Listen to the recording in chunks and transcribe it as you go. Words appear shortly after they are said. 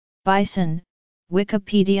Bison,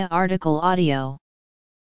 Wikipedia article audio.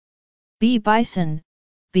 B. bison,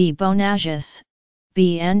 B. bonagius,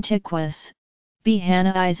 B. antiquus, B.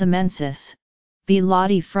 hanaisomensis, B.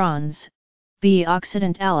 latifrons, B.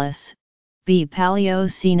 occidentalis, B.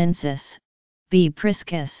 paleosinensis, B.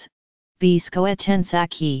 priscus, B.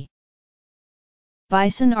 scoetensacii.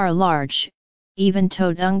 Bison are large,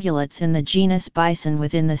 even-toed ungulates in the genus Bison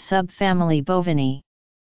within the subfamily Bovini.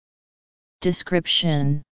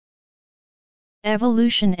 Description: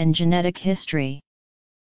 Evolution and genetic history.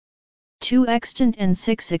 2 extant and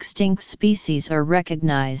 6 extinct species are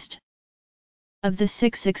recognized. Of the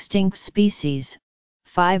 6 extinct species,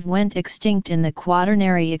 5 went extinct in the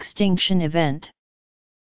Quaternary extinction event.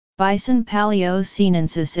 Bison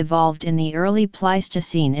paleosinensis evolved in the early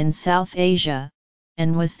Pleistocene in South Asia,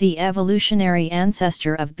 and was the evolutionary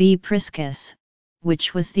ancestor of B. priscus,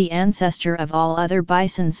 which was the ancestor of all other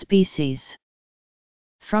bison species.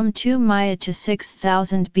 From 2 Maya to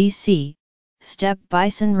 6000 BC, steppe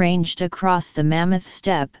bison ranged across the Mammoth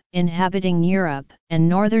Steppe, inhabiting Europe and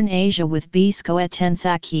northern Asia with B.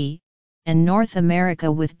 scoetensacii, and North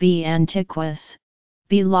America with B. antiquus,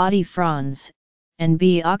 B. latifrons, and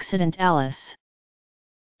B. occidentalis.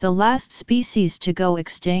 The last species to go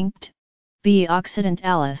extinct, B.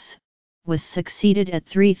 occidentalis, was succeeded at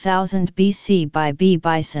 3000 BC by B.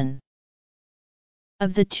 bison.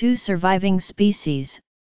 Of the 2 surviving species,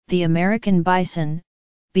 the American bison,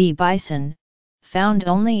 B. bison, found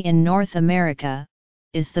only in North America,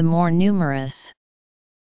 is the more numerous.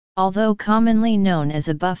 Although commonly known as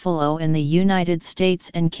a buffalo in the United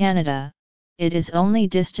States and Canada, it is only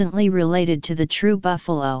distantly related to the true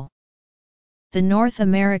buffalo. The North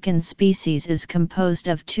American species is composed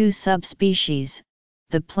of 2 subspecies,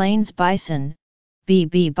 the plains bison,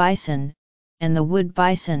 B. bison, and the wood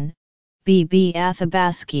bison, B.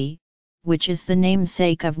 athabasci, which is the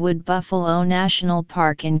namesake of Wood Buffalo National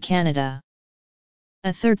Park in Canada.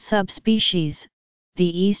 A third subspecies, the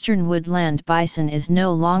eastern woodland bison, is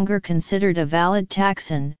no longer considered a valid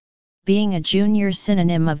taxon, being a junior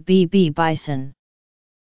synonym of B. bison.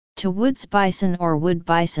 To woods bison or wood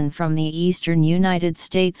bison from the eastern United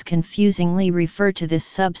States confusingly refer to this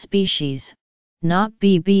subspecies, not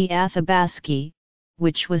B. athabasci,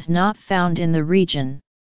 which was not found in the region.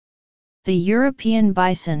 The European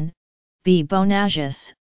bison, B.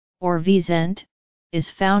 bonagius, or wisent,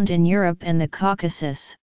 is found in Europe and the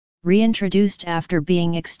Caucasus, reintroduced after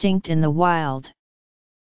being extinct in the wild.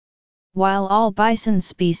 While all bison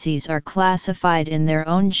species are classified in their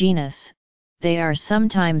own genus, they are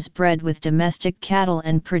sometimes bred with domestic cattle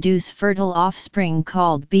and produce fertile offspring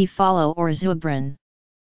called beefalo or zubrin.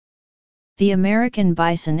 The American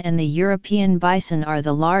bison and the European bison are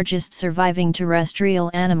the largest surviving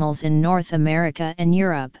terrestrial animals in North America and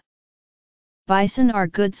Europe. Bison are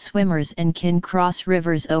good swimmers and can cross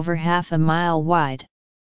rivers over half a mile wide.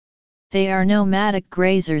 They are nomadic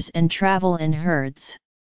grazers and travel in herds.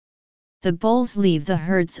 The bulls leave the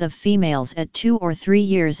herds of females at 2 or 3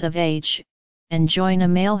 years of age, and join a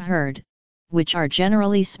male herd, which are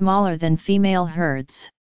generally smaller than female herds.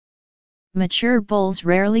 Mature bulls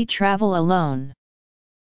rarely travel alone.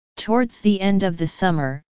 Towards the end of the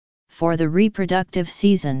summer, for the reproductive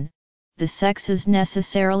season, the sexes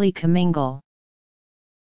necessarily commingle.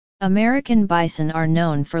 American bison are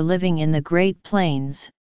known for living in the Great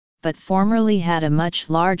Plains, but formerly had a much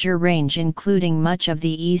larger range including much of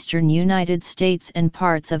the eastern United States and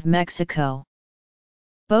parts of Mexico.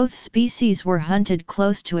 Both species were hunted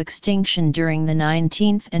close to extinction during the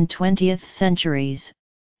 19th and 20th centuries,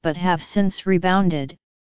 but have since rebounded,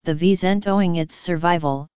 the wisent owing its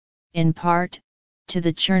survival, in part, to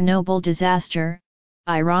the Chernobyl disaster.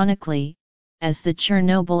 Ironically, as the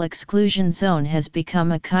Chernobyl exclusion zone has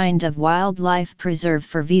become a kind of wildlife preserve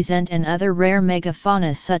for wisent and other rare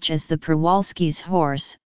megafauna such as the Przewalski's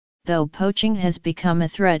horse, though poaching has become a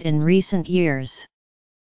threat in recent years.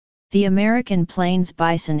 The American plains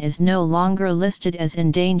bison is no longer listed as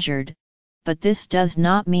endangered, but this does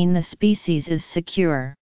not mean the species is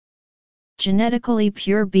secure. Genetically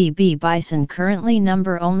pure B. bison currently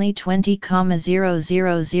number only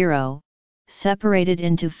 20,000, separated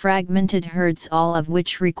into fragmented herds, all of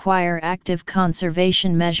which require active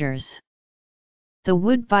conservation measures. The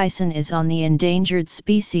wood bison is on the endangered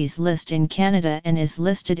species list in Canada and is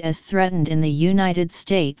listed as threatened in the United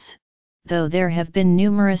States, though there have been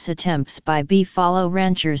numerous attempts by beefalo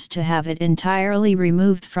ranchers to have it entirely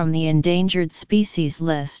removed from the endangered species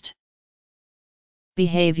list.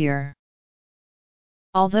 Behavior.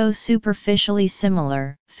 Although superficially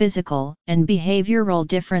similar, physical and behavioral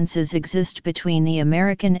differences exist between the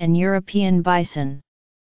American and European bison.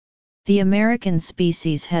 The American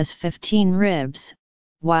species has 15 ribs,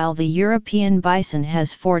 while the European bison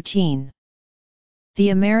has 14. The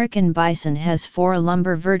American bison has 4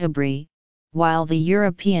 lumbar vertebrae, while the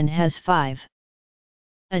European has 5.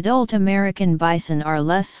 Adult American bison are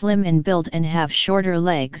less slim in build and have shorter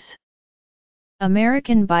legs.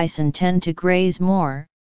 American bison tend to graze more,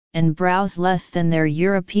 and browse less than their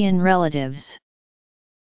European relatives.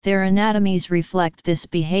 Their anatomies reflect this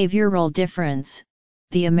behavioral difference.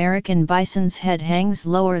 The American bison's head hangs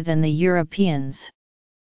lower than the European's.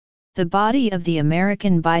 The body of the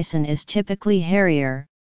American bison is typically hairier,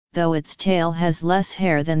 though its tail has less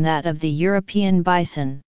hair than that of the European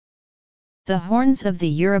bison. The horns of the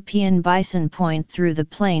European bison point through the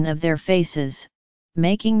plane of their faces,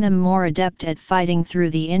 making them more adept at fighting through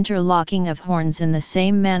the interlocking of horns in the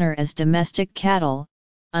same manner as domestic cattle,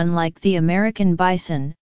 unlike the American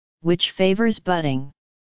bison, which favors butting.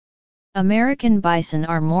 American bison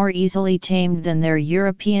are more easily tamed than their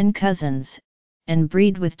European cousins, and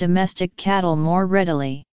breed with domestic cattle more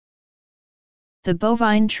readily. The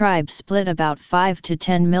bovine tribe split about 5 to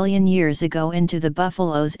 10 million years ago into the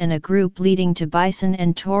buffaloes and a group leading to bison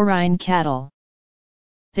and taurine cattle.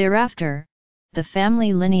 Thereafter, the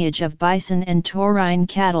family lineage of bison and taurine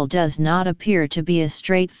cattle does not appear to be a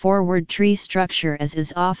straightforward tree structure as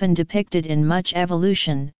is often depicted in much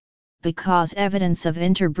evolution, because evidence of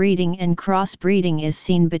interbreeding and crossbreeding is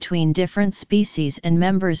seen between different species and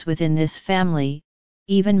members within this family,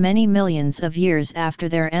 even many millions of years after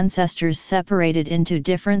their ancestors separated into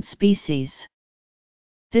different species.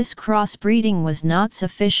 This crossbreeding was not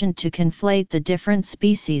sufficient to conflate the different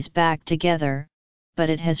species back together, but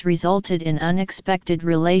it has resulted in unexpected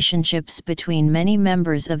relationships between many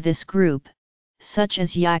members of this group, such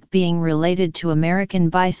as yak being related to American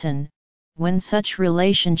bison, when such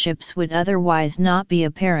relationships would otherwise not be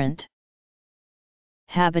apparent.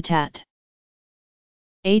 Habitat.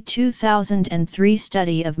 A 2003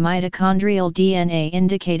 study of mitochondrial DNA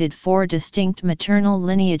indicated 4 distinct maternal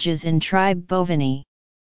lineages in tribe Bovini.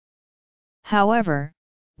 However,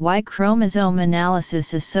 Y chromosome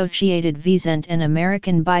analysis associated Wisent and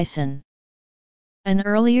American bison. An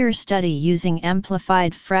earlier study using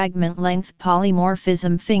amplified fragment length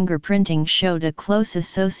polymorphism fingerprinting showed a close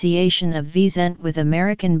association of Wisent with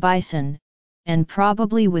American bison, and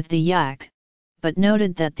probably with the yak, but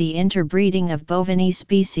noted that the interbreeding of bovine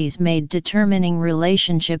species made determining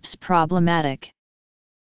relationships problematic.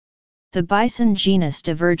 The bison genus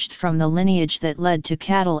diverged from the lineage that led to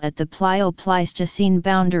cattle at the Plio-Pleistocene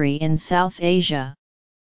boundary in South Asia.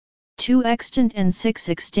 2 extant and 6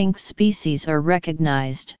 extinct species are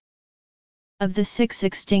recognized. Of the 6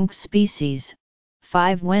 extinct species,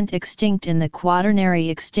 5 went extinct in the Quaternary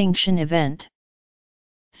extinction event.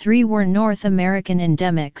 3 were North American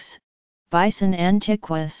endemics: Bison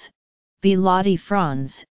antiquus, B.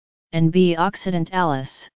 latifrons, and B.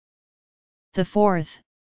 occidentalis. The 4th,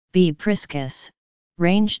 B. priscus,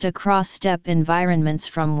 ranged across steppe environments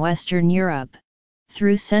from Western Europe,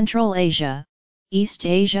 through Central Asia, East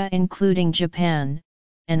Asia including Japan,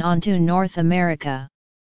 and onto North America.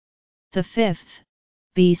 The 5th,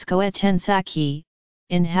 B. scoetensaki,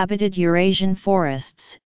 inhabited Eurasian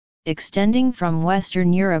forests, extending from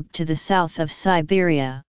Western Europe to the south of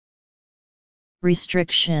Siberia.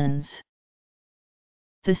 Restrictions.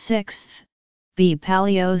 The 6th, B.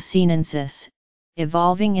 paleosinensis,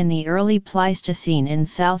 evolving in the early Pleistocene in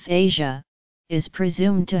South Asia, is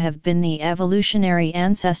presumed to have been the evolutionary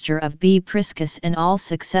ancestor of B. priscus and all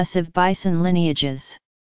successive bison lineages.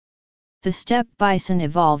 The steppe bison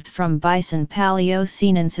evolved from Bison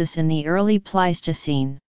paleosinensis in the early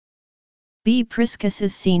Pleistocene. B. priscus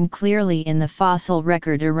is seen clearly in the fossil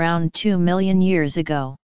record around 2 million years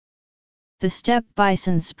ago. The steppe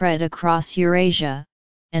bison spread across Eurasia,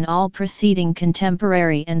 and all preceding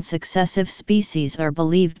contemporary and successive species are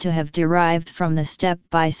believed to have derived from the steppe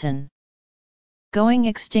bison. Going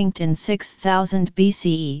extinct in 6000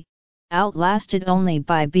 BCE, outlasted only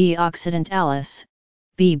by B. occidentalis,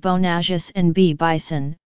 B. bonagius and B.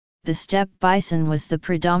 bison, the steppe bison was the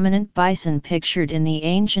predominant bison pictured in the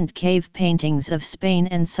ancient cave paintings of Spain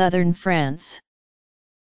and southern France.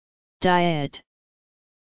 Diet.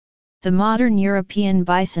 The modern European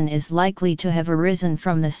bison is likely to have arisen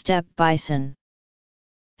from the steppe bison.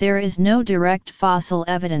 There is no direct fossil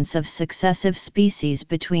evidence of successive species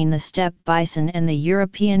between the steppe bison and the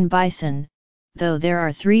European bison, though there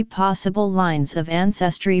are 3 possible lines of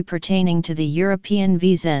ancestry pertaining to the European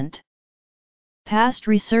Wisent. Past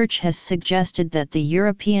research has suggested that the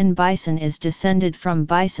European bison is descended from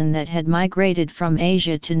bison that had migrated from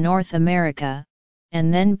Asia to North America,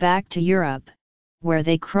 and then back to Europe, where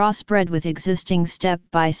they crossbred with existing steppe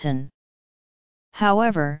bison.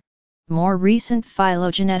 However, more recent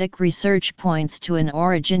phylogenetic research points to an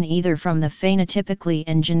origin either from the phenotypically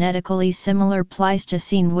and genetically similar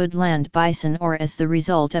Pleistocene woodland bison or as the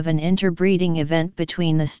result of an interbreeding event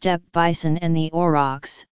between the steppe bison and the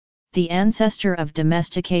aurochs, the ancestor of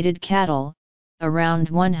domesticated cattle, around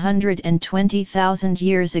 120,000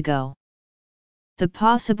 years ago. The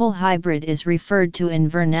possible hybrid is referred to in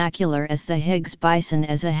vernacular as the Higgs bison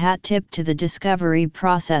as a hat tip to the discovery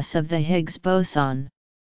process of the Higgs boson.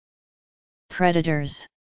 Predators.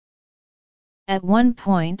 At one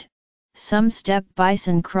point, some steppe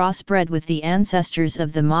bison crossbred with the ancestors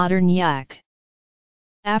of the modern yak.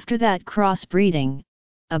 After that crossbreeding,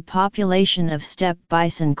 a population of steppe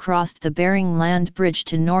bison crossed the Bering Land Bridge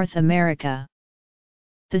to North America.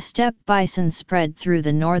 The steppe bison spread through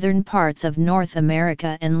the northern parts of North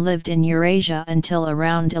America and lived in Eurasia until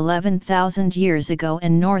around 11,000 years ago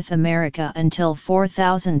and North America until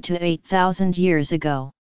 4,000 to 8,000 years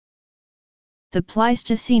ago. The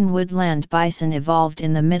Pleistocene woodland bison evolved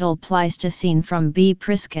in the Middle Pleistocene from B.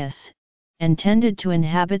 priscus, and tended to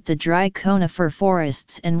inhabit the dry conifer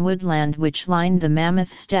forests and woodland which lined the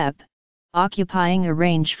Mammoth Steppe, occupying a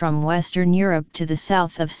range from Western Europe to the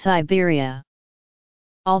south of Siberia.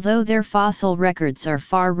 Although their fossil records are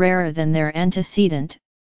far rarer than their antecedent,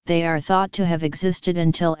 they are thought to have existed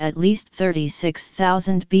until at least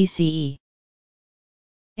 36,000 BCE.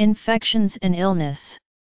 Infections and illness.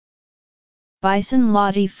 Bison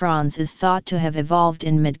latifrons is thought to have evolved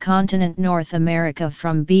in mid-continent North America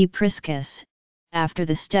from B. priscus, after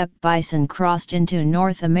the steppe bison crossed into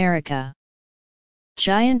North America.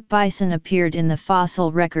 Giant bison appeared in the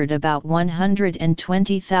fossil record about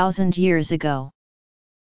 120,000 years ago.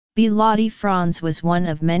 B. latifrons was one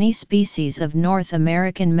of many species of North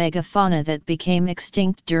American megafauna that became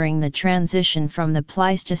extinct during the transition from the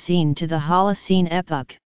Pleistocene to the Holocene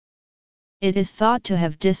epoch. It is thought to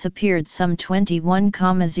have disappeared some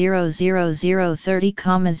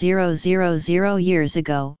 21,000–30,000 years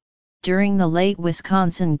ago, during the late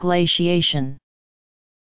Wisconsin glaciation.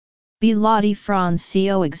 B. latifrons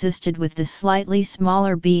coexisted with the slightly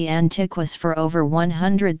smaller B. antiquus for over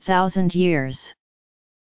 100,000 years.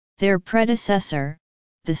 Their predecessor,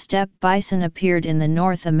 the steppe bison, appeared in the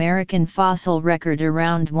North American fossil record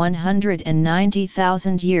around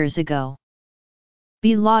 190,000 years ago.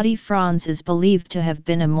 B. latifrons is believed to have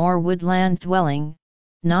been a more woodland-dwelling,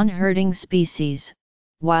 non-herding species,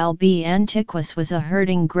 while B. antiquus was a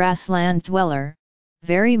herding grassland dweller,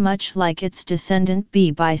 very much like its descendant B.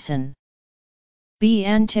 bison. B.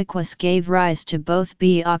 antiquus gave rise to both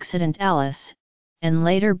B. occidentalis, and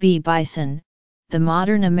later B. bison, the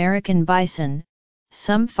modern American bison,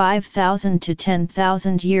 some 5,000 to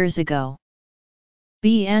 10,000 years ago.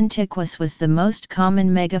 B. antiquus was the most common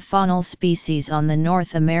megafaunal species on the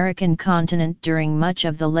North American continent during much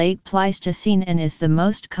of the late Pleistocene and is the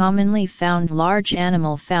most commonly found large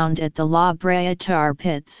animal found at the La Brea tar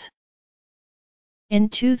pits. In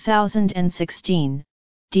 2016,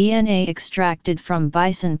 DNA extracted from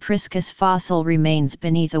bison priscus fossil remains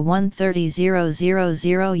beneath a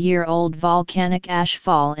 130,000-year-old volcanic ash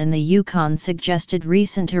fall in the Yukon suggested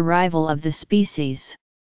recent arrival of the species.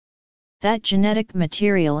 That genetic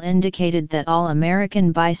material indicated that all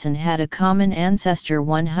American bison had a common ancestor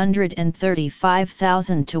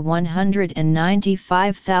 135,000 to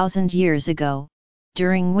 195,000 years ago,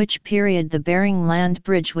 during which period the Bering Land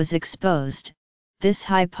Bridge was exposed. This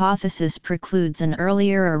hypothesis precludes an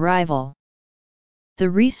earlier arrival.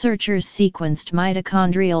 The researchers sequenced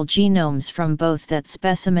mitochondrial genomes from both that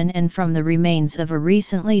specimen and from the remains of a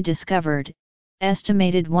recently discovered,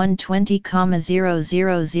 estimated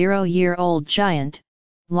 120,000-year-old giant,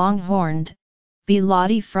 long-horned, B.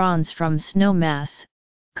 latifrons from Snowmass,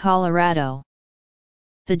 Colorado.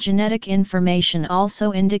 The genetic information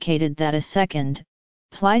also indicated that a second,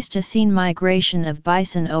 Pleistocene migration of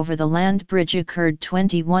bison over the land bridge occurred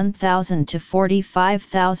 21,000 to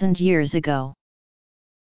 45,000 years ago.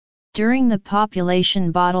 During the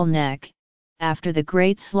population bottleneck, after the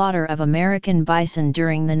Great Slaughter of American bison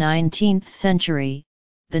during the 19th century,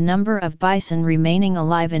 the number of bison remaining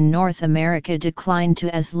alive in North America declined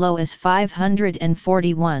to as low as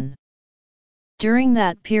 541. During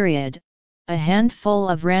that period, a handful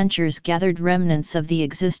of ranchers gathered remnants of the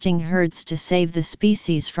existing herds to save the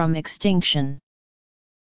species from extinction.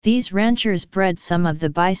 These ranchers bred some of the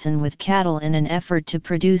bison with cattle in an effort to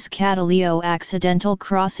produce cattle. Accidental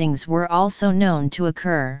crossings were also known to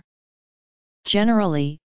occur.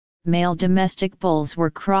 Generally, male domestic bulls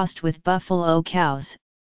were crossed with buffalo cows,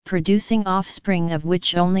 producing offspring of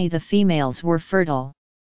which only the females were fertile.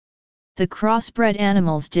 The crossbred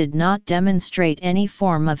animals did not demonstrate any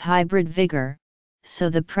form of hybrid vigor, so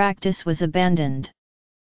the practice was abandoned.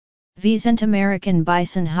 Wisent American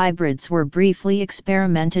bison hybrids were briefly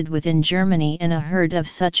experimented with in Germany, and a herd of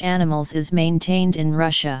such animals is maintained in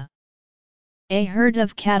Russia. A herd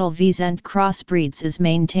of cattle Wisent crossbreeds is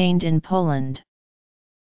maintained in Poland.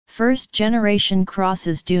 First-generation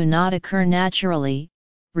crosses do not occur naturally,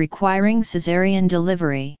 requiring caesarean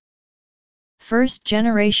delivery.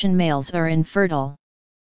 First-generation males are infertile.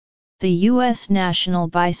 The U.S. National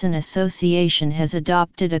Bison Association has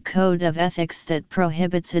adopted a code of ethics that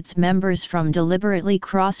prohibits its members from deliberately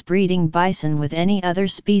crossbreeding bison with any other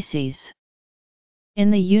species. In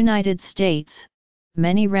the United States,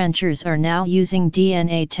 many ranchers are now using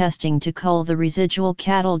DNA testing to cull the residual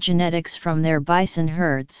cattle genetics from their bison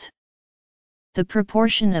herds. The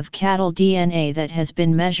proportion of cattle DNA that has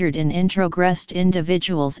been measured in introgressed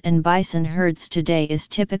individuals and bison herds today is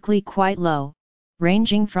typically quite low,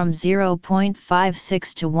 ranging from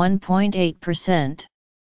 0.56 to 1.8%.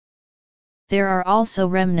 There are also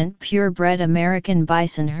remnant purebred American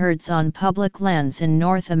bison herds on public lands in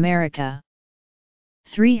North America.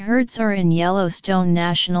 3 herds are in Yellowstone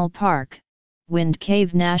National Park, Wind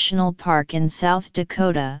Cave National Park in South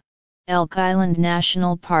Dakota, Elk Island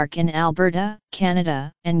National Park in Alberta,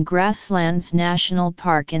 Canada, and Grasslands National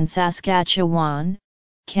Park in Saskatchewan,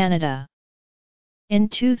 Canada. In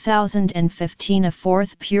 2015, a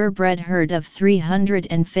 4th purebred herd of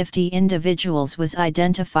 350 individuals was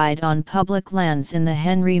identified on public lands in the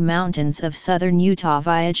Henry Mountains of southern Utah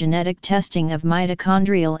via genetic testing of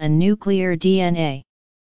mitochondrial and nuclear DNA.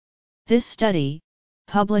 This study,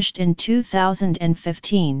 published in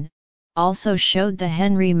 2015, also showed the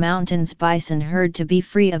Henry Mountains bison herd to be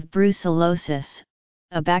free of brucellosis,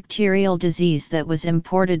 a bacterial disease that was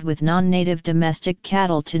imported with non-native domestic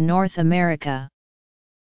cattle to North America.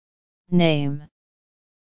 Name: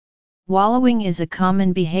 wallowing is a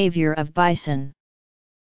common behavior of bison.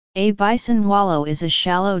 A bison wallow is a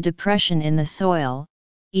shallow depression in the soil,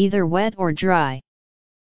 either wet or dry.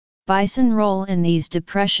 Bison roll in these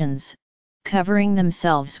depressions, covering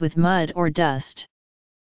themselves with mud or dust.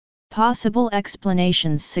 Possible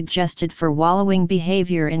explanations suggested for wallowing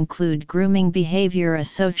behavior include grooming behavior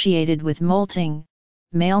associated with molting,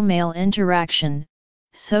 male-male interaction,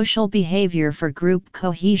 social behavior for group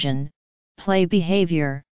cohesion, play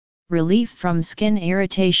behavior, relief from skin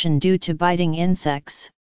irritation due to biting insects,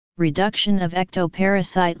 reduction of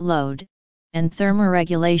ectoparasite load, and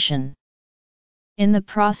thermoregulation. In the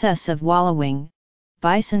process of wallowing,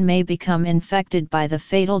 bison may become infected by the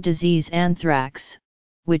fatal disease anthrax,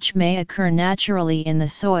 which may occur naturally in the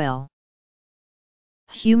soil.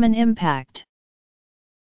 Human impact.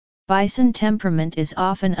 Bison temperament is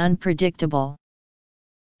often unpredictable.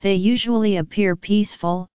 They usually appear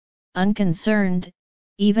peaceful, unconcerned,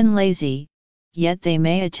 even lazy, yet they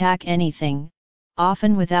may attack anything,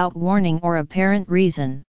 often without warning or apparent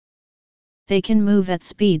reason. They can move at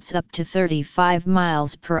speeds up to 35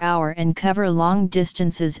 miles per hour and cover long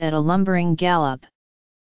distances at a lumbering gallop.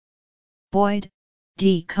 Boyd,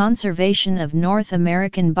 D. Conservation of North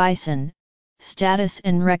American Bison, Status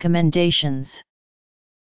and Recommendations.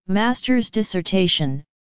 Master's Dissertation,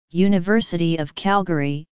 University of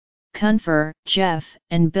Calgary, Kunfer, Jeff,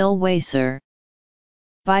 and Bill Wacer.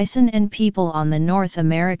 Bison and People on the North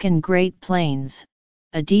American Great Plains,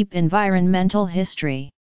 A Deep Environmental History.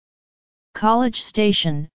 College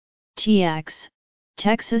Station, TX,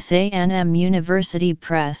 Texas A&M University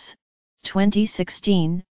Press,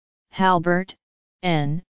 2016, Halbert,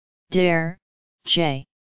 N., Dare, J.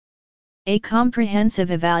 A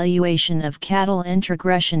Comprehensive Evaluation of Cattle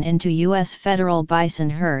Introgression into U.S. Federal Bison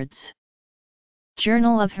Herds.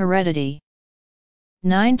 Journal of Heredity.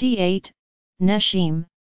 98, Neshim,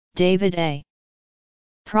 David A.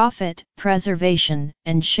 Profit, Preservation,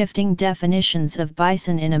 and Shifting Definitions of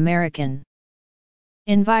Bison in American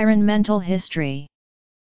Environmental History.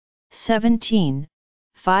 17,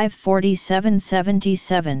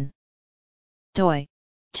 547-77. doi.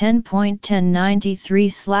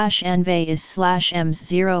 10.1093/NV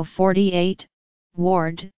is/EMS048,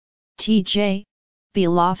 Ward, T.J.,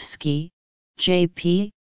 Bielofsky,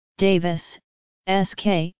 J.P., Davis,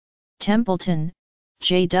 S.K., Templeton,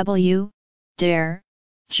 J.W., Dare,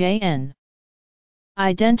 J.N.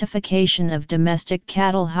 Identification of domestic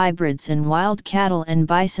cattle hybrids in wild cattle and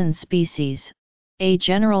bison species, a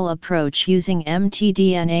general approach using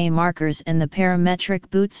mtDNA markers and the parametric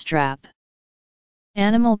bootstrap.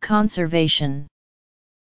 Animal Conservation.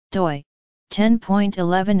 doi.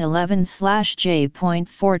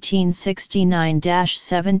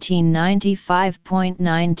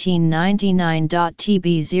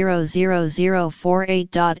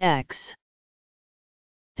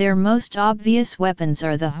 Their most obvious weapons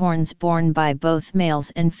are the horns borne by both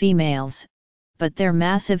males and females, but their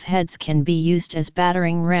massive heads can be used as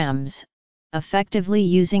battering rams, effectively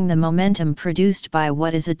using the momentum produced by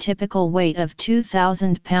what is a typical weight of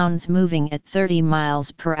 2,000 pounds moving at 30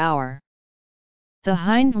 miles per hour. The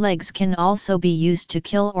hind legs can also be used to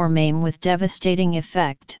kill or maim with devastating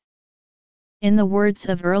effect. In the words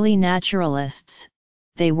of early naturalists,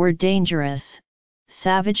 they were dangerous,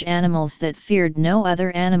 savage animals that feared no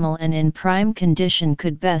other animal and in prime condition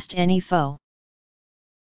could best any foe.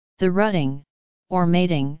 The rutting, or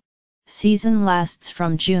mating, season lasts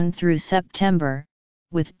from June through September,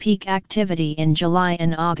 with peak activity in July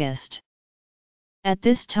and August. At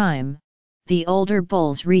this time, the older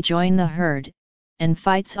bulls rejoin the herd, and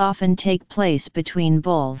fights often take place between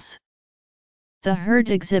bulls. The herd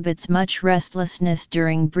exhibits much restlessness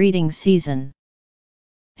during breeding season.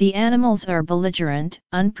 The animals are belligerent,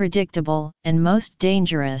 unpredictable, and most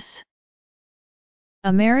dangerous.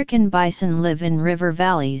 American bison live in river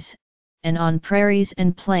valleys, and on prairies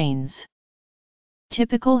and plains.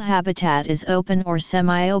 Typical habitat is open or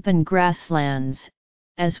semi-open grasslands,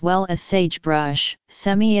 as well as sagebrush,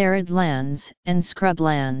 semi-arid lands, and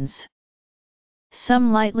scrublands.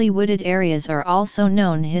 Some lightly wooded areas are also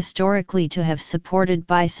known historically to have supported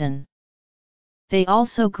bison. They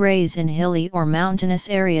also graze in hilly or mountainous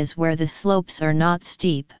areas where the slopes are not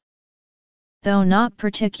steep. Though not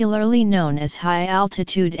particularly known as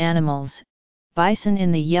high-altitude animals, bison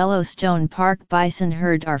in the Yellowstone Park bison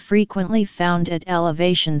herd are frequently found at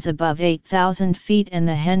elevations above 8,000 feet, and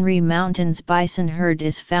the Henry Mountains bison herd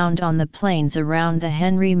is found on the plains around the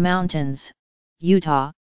Henry Mountains,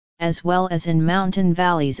 Utah, as well as in mountain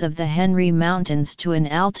valleys of the Henry Mountains to an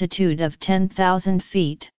altitude of 10,000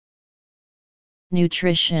 feet.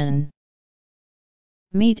 Nutrition.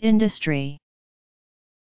 Meat industry.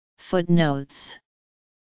 Footnotes.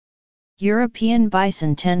 European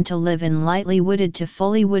bison tend to live in lightly wooded to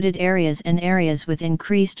fully wooded areas and areas with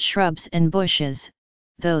increased shrubs and bushes,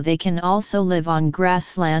 though they can also live on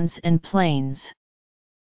grasslands and plains.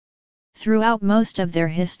 Throughout most of their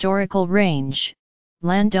historical range,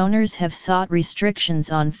 landowners have sought restrictions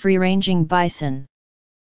on free-ranging bison.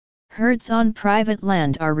 Herds on private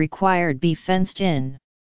land are required be fenced in.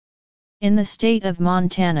 In the state of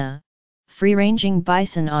Montana, free-ranging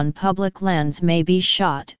bison on public lands may be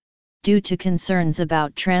shot, due to concerns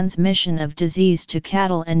about transmission of disease to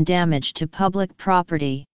cattle and damage to public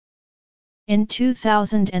property. In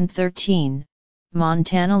 2013,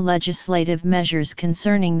 Montana legislative measures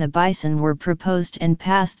concerning the bison were proposed and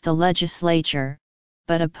passed the legislature,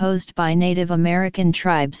 but opposed by Native American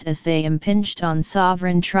tribes as they impinged on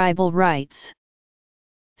sovereign tribal rights.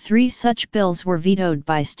 3 such bills were vetoed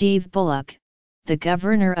by Steve Bullock, the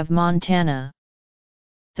governor of Montana.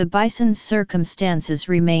 The bison's circumstances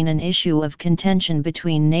remain an issue of contention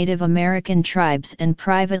between Native American tribes and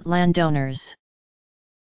private landowners.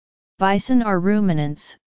 Bison are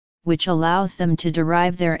ruminants, which allows them to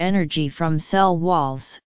derive their energy from cell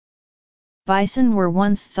walls. Bison were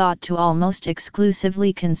once thought to almost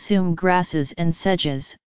exclusively consume grasses and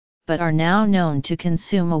sedges, but are now known to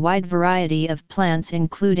consume a wide variety of plants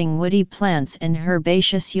including woody plants and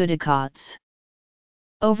herbaceous eudicots.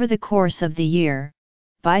 Over the course of the year,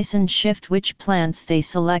 bison shift which plants they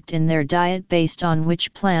select in their diet based on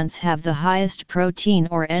which plants have the highest protein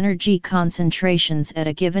or energy concentrations at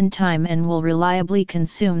a given time and will reliably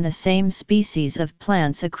consume the same species of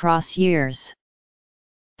plants across years.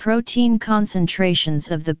 Protein concentrations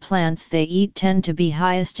of the plants they eat tend to be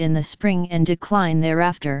highest in the spring and decline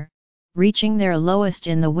thereafter, reaching their lowest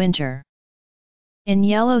in the winter. In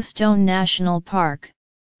Yellowstone National Park,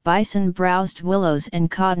 bison browsed willows and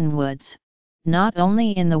cottonwoods, not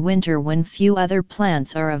only in the winter when few other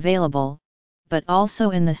plants are available, but also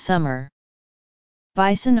in the summer.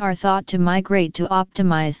 Bison are thought to migrate to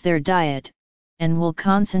optimize their diet, and will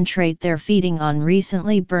concentrate their feeding on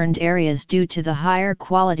recently burned areas due to the higher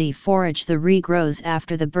quality forage that regrows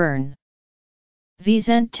after the burn.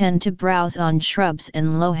 Bison tend to browse on shrubs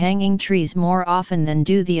and low-hanging trees more often than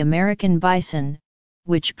do the American bison,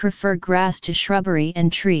 which prefer grass to shrubbery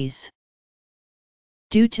and trees.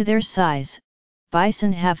 Due to their size,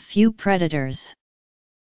 bison have few predators.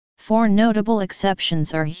 4 notable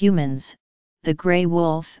exceptions are humans, the gray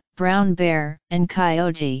wolf, brown bear, and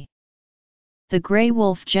coyote. The gray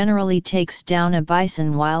wolf generally takes down a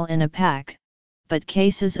bison while in a pack, but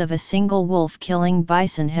cases of a single wolf killing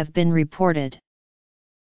bison have been reported.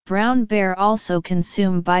 Brown bear also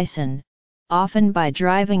consume bison, often by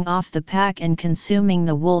driving off the pack and consuming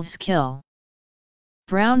the wolf's kill.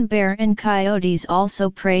 Brown bear and coyotes also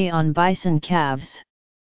prey on bison calves.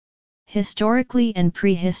 Historically and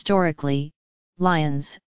prehistorically,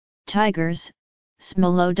 lions, tigers,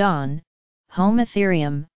 Smilodon,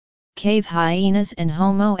 Homotherium, cave hyenas and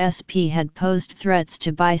Homo sp had posed threats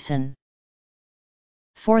to bison.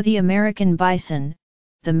 For the American bison,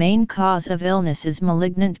 the main cause of illness is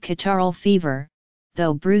malignant catarrhal fever,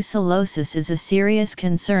 though brucellosis is a serious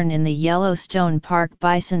concern in the Yellowstone Park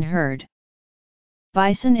bison herd.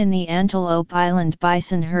 Bison in the Antelope Island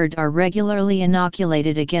bison herd are regularly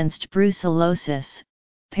inoculated against brucellosis,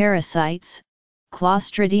 parasites,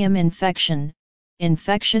 Clostridium infection,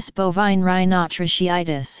 infectious bovine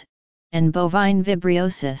rhinotracheitis, and bovine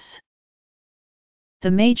vibriosis. The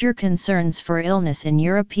major concerns for illness in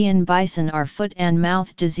European bison are foot and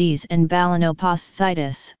mouth disease and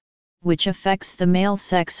balanoposthitis, which affects the male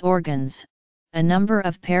sex organs. A number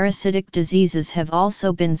of parasitic diseases have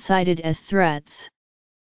also been cited as threats.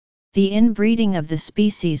 The inbreeding of the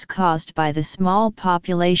species caused by the small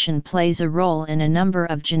population plays a role in a number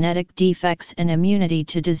of genetic defects and immunity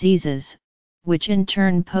to diseases, which in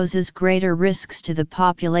turn poses greater risks to the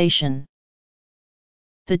population.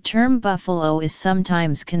 The term buffalo is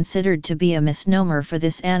sometimes considered to be a misnomer for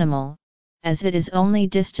this animal, as it is only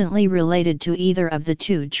distantly related to either of the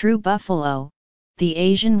two true buffalo, the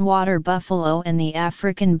Asian water buffalo and the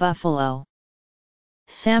African buffalo.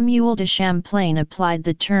 Samuel de Champlain applied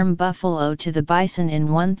the term buffalo to the bison in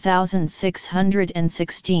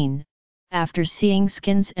 1616, after seeing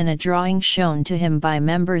skins and a drawing shown to him by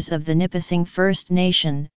members of the Nipissing First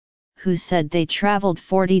Nation, who said they traveled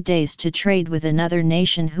 40 days to trade with another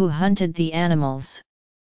nation who hunted the animals.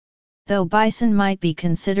 Though bison might be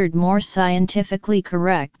considered more scientifically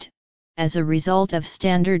correct, as a result of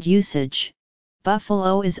standard usage,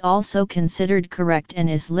 buffalo is also considered correct and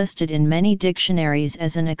is listed in many dictionaries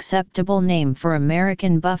as an acceptable name for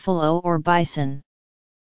American buffalo or bison.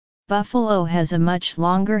 Buffalo has a much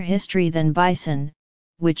longer history than bison,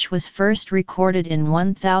 which was first recorded in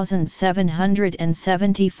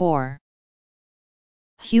 1774.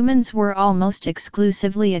 Humans were almost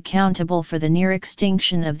exclusively accountable for the near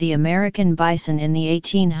extinction of the American bison in the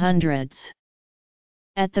 1800s.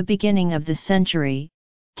 At the beginning of the century,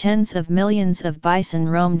 tens of millions of bison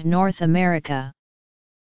roamed North America.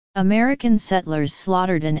 American settlers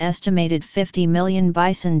slaughtered an estimated 50 million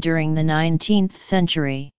bison during the 19th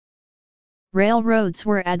century. Railroads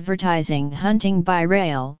were advertising hunting by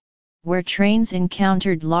rail, where trains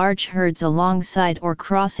encountered large herds alongside or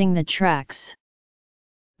crossing the tracks.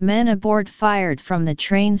 Men aboard fired from the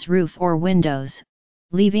train's roof or windows,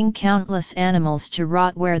 leaving countless animals to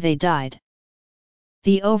rot where they died.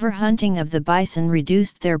 The overhunting of the bison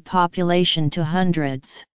reduced their population to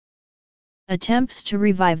hundreds. Attempts to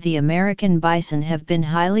revive the American bison have been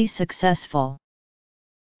highly successful.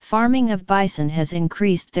 Farming of bison has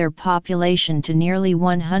increased their population to nearly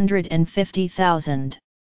 150,000.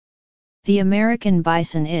 The American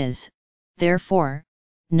bison is, therefore,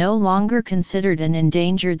 no longer considered an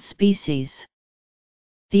endangered species.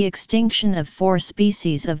 The extinction of 4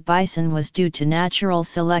 species of bison was due to natural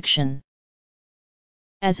selection.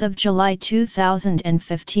 As of July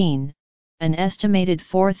 2015, an estimated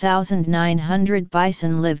 4,900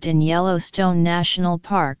 bison lived in Yellowstone National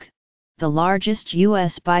Park, the largest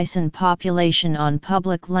U.S. bison population on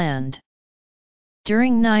public land.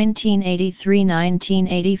 During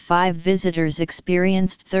 1983–1985 visitors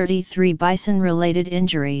experienced 33 bison-related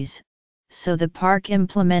injuries, so the park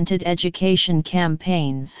implemented education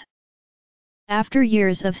campaigns. After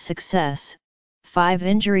years of success, 5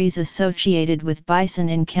 injuries associated with bison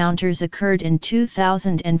encounters occurred in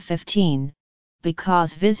 2015,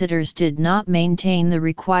 because visitors did not maintain the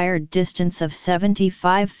required distance of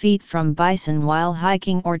 75 feet from bison while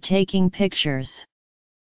hiking or taking pictures.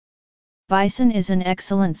 Bison is an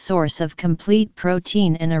excellent source of complete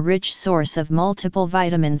protein and a rich source of multiple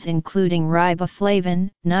vitamins including riboflavin,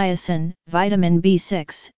 niacin, vitamin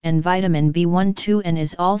B6, and vitamin B12 and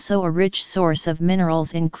is also a rich source of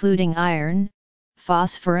minerals including iron,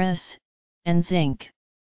 phosphorus, and zinc.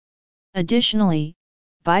 Additionally,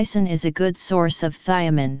 bison is a good source of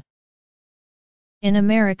thiamine. In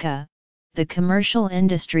America, the commercial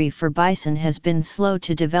industry for bison has been slow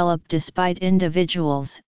to develop despite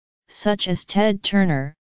individuals, such as Ted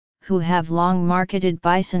Turner, who have long marketed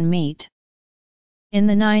bison meat. In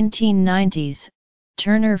the 1990s,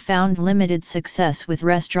 Turner found limited success with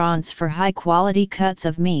restaurants for high-quality cuts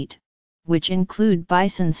of meat, which include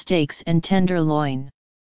bison steaks and tenderloin.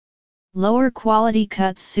 Lower quality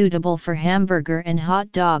cuts suitable for hamburger and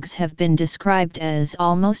hot dogs have been described as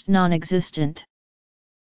almost non-existent.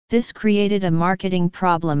 This created a marketing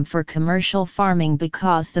problem for commercial farming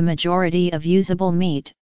because the majority of usable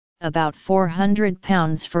meat, about 400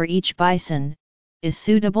 pounds for each bison, is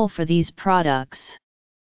suitable for these products.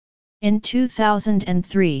 In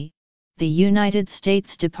 2003, the United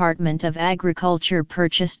States Department of Agriculture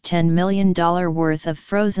purchased $10 million worth of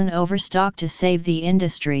frozen overstock to save the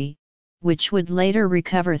industry, which would later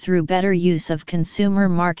recover through better use of consumer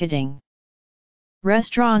marketing.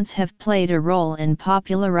 Restaurants have played a role in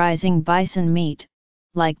popularizing bison meat,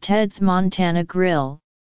 like Ted's Montana Grill,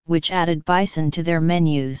 which added bison to their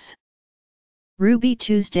menus. Ruby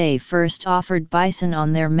Tuesday first offered bison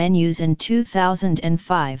on their menus in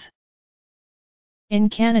 2005. In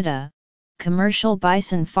Canada, commercial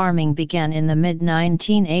bison farming began in the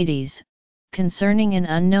mid-1980s, concerning an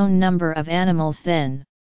unknown number of animals then.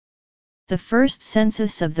 The first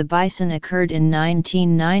census of the bison occurred in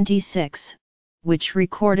 1996, which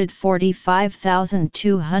recorded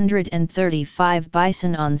 45,235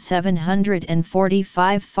 bison on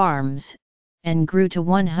 745 farms, and grew to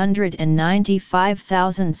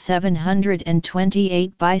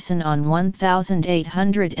 195,728 bison on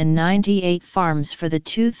 1,898 farms for the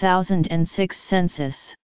 2006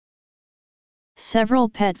 census. Several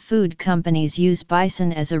pet food companies use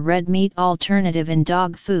bison as a red meat alternative in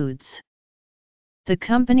dog foods. The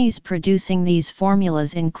companies producing these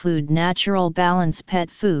formulas include Natural Balance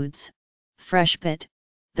Pet Foods, Freshpet,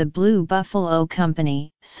 the Blue Buffalo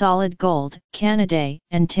Company, Solid Gold, Canaday,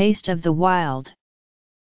 and Taste of the Wild.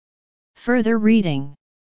 Further reading.